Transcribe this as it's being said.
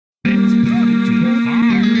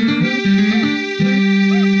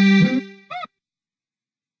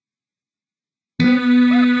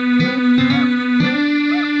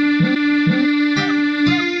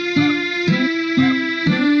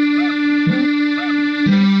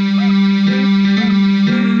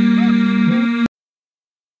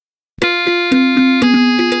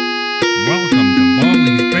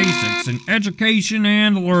education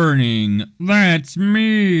and learning. That's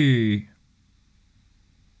me.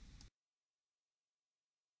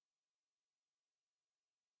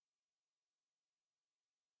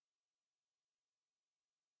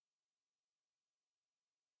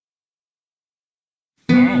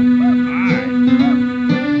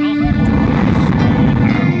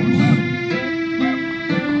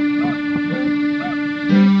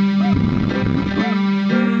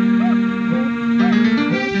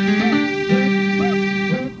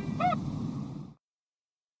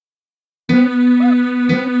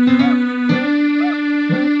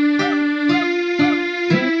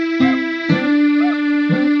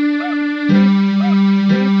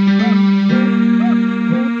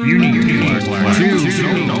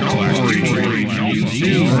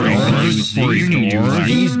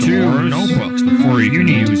 These two notebooks before you can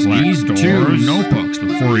use these doors. Notebooks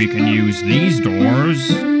before you can use these doors.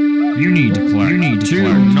 You need to collect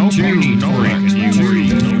two notebooks before you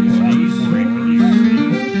can use these.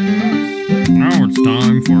 Now it's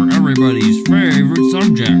time for everybody's favorite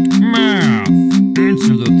subject, math.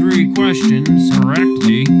 Answer the 3 questions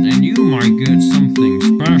correctly, and you might get something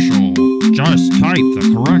special. Just type the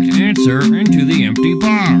correct answer into the empty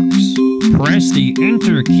box. Press the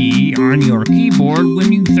Enter key on your keyboard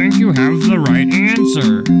when you think you have the right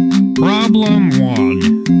answer. Problem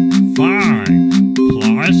 1. 5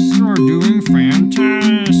 plus, you're doing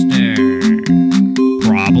fantastic.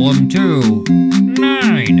 Problem 2.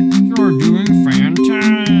 9, you're doing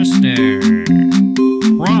fantastic.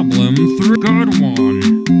 Problem 3, good one.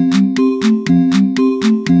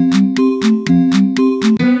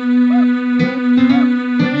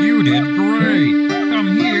 You did great. Come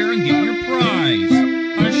here and get your prize.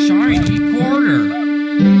 A shiny quarter.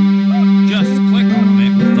 Just click on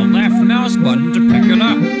it with the left mouse button to pick it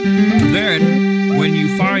up. Then, when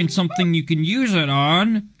you find something you can use it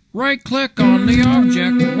on, right-click on the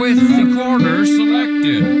object with the quarter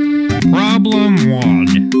selected. Problem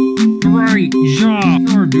 1. Great job.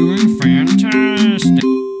 You're doing fantastic.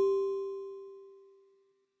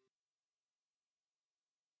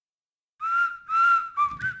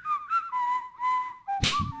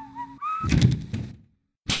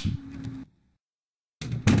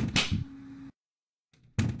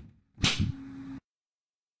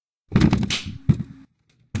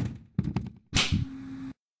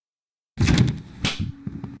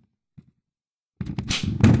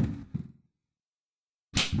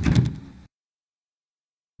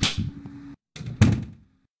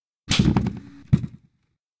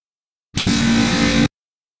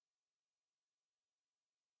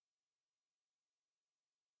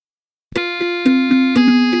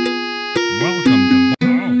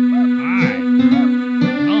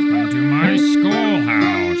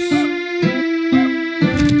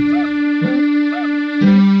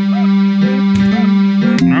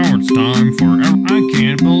 Time for I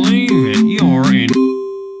can't believe it. You're in.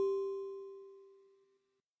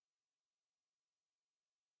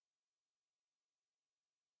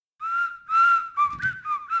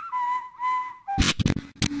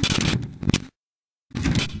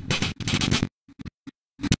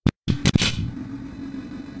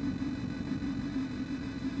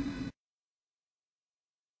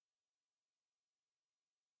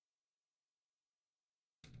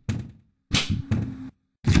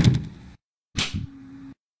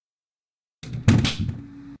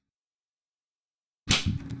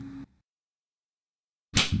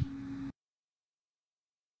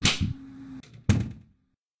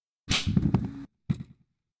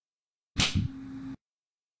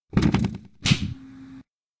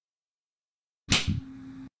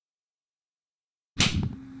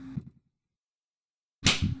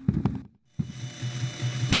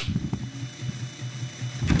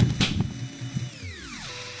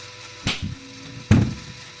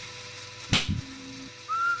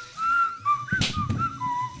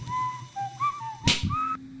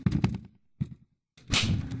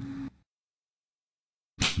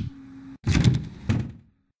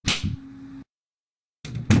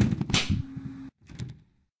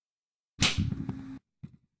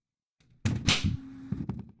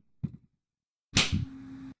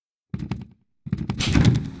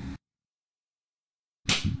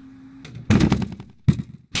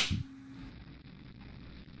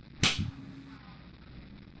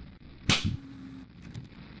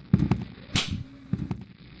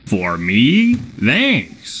 For me?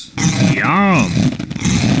 Thanks. Yum.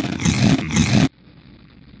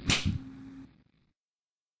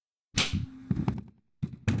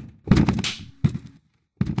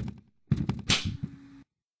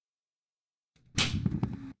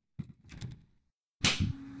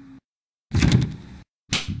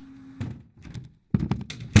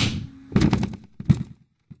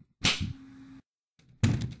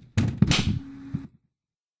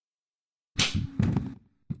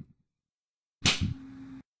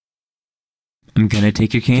 I'm gonna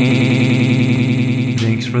take your cane.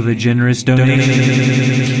 Thanks for the generous donation.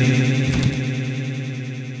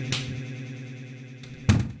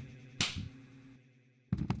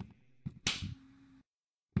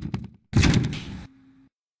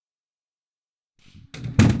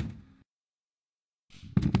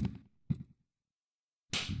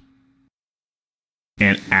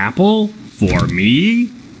 An apple for me?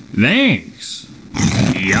 Thanks.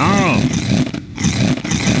 Yum.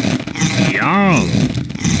 Yum.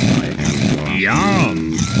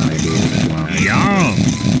 Yum. Yum.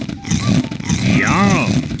 Yum.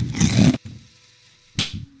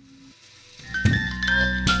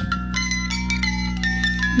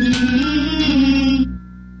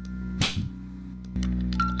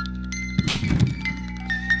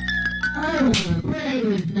 I wanna play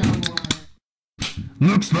with no one.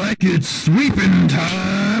 Looks like it's sweeping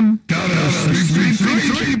time. Gotta sweep, sweep,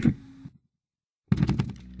 sweep, sweep.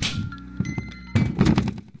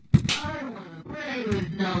 I wanna play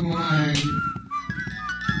with no one.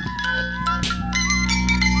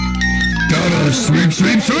 Gotta sweep,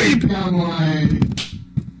 sweep, sweep. No one.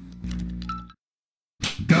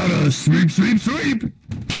 Gotta sweep, sweep, sweep.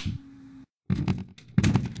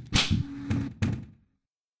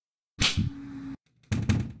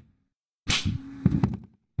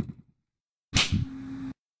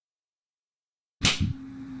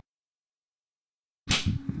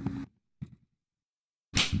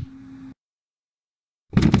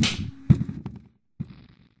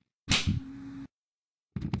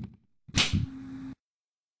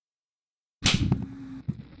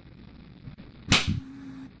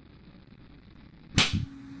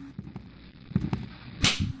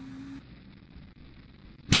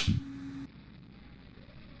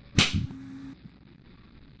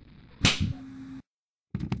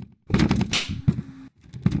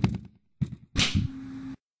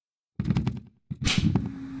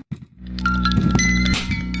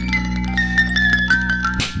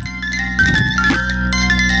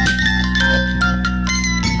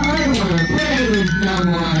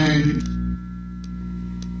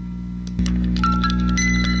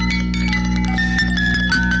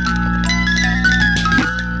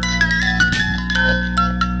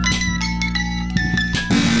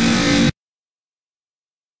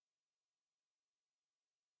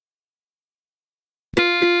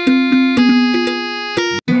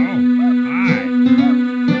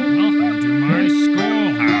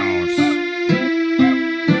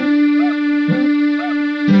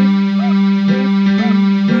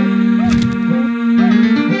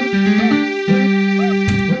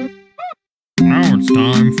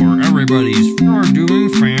 Time for everybody's You're doing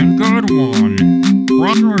good one.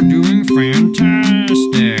 You're doing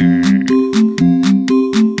fantastic.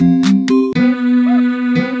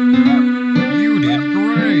 You did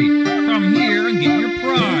great. Come here and get your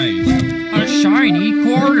prize. A shiny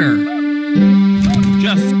quarter.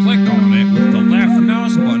 Just click on it with the left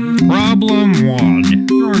mouse button. Problem 1.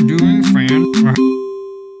 You're doing fantastic.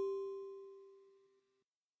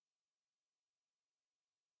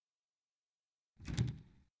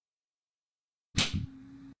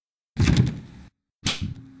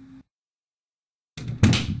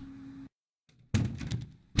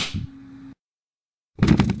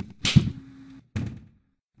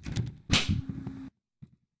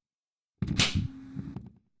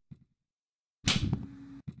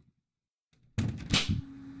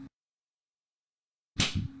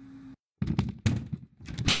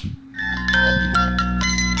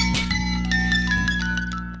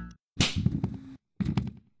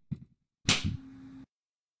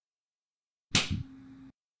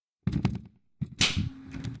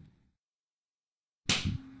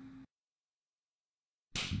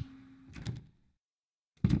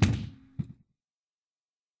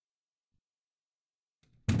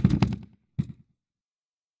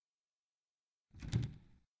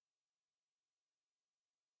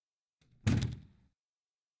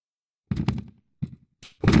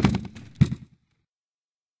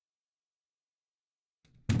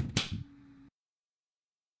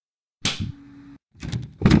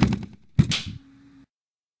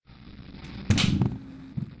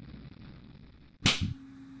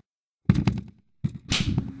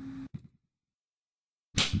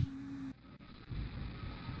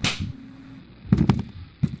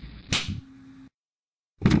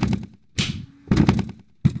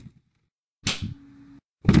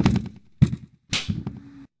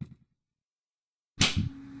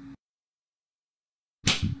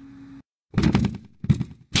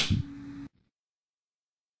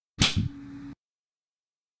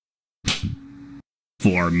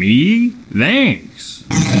 For me? Thanks.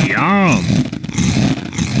 Yum.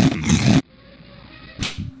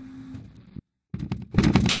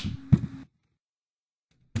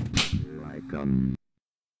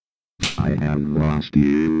 have lost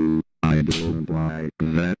you. I don't like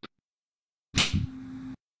that.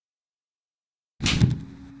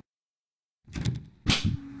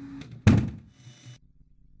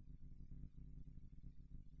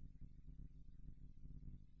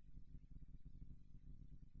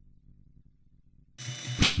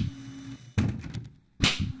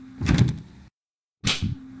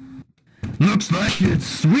 Looks like it's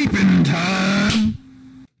sweeping time.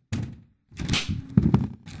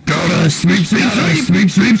 Gotta sweep, sweep, sweep, sweep,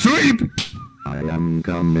 sweep, sweep. I am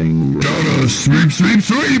coming. Gotta sweep, sweep,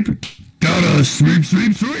 sweep. Gotta sweep,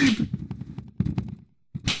 sweep, sweep.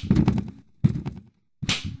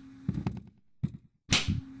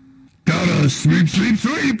 Gotta sweep, sweep,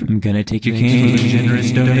 sweep. I'm gonna take your cane for the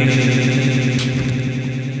generous donation.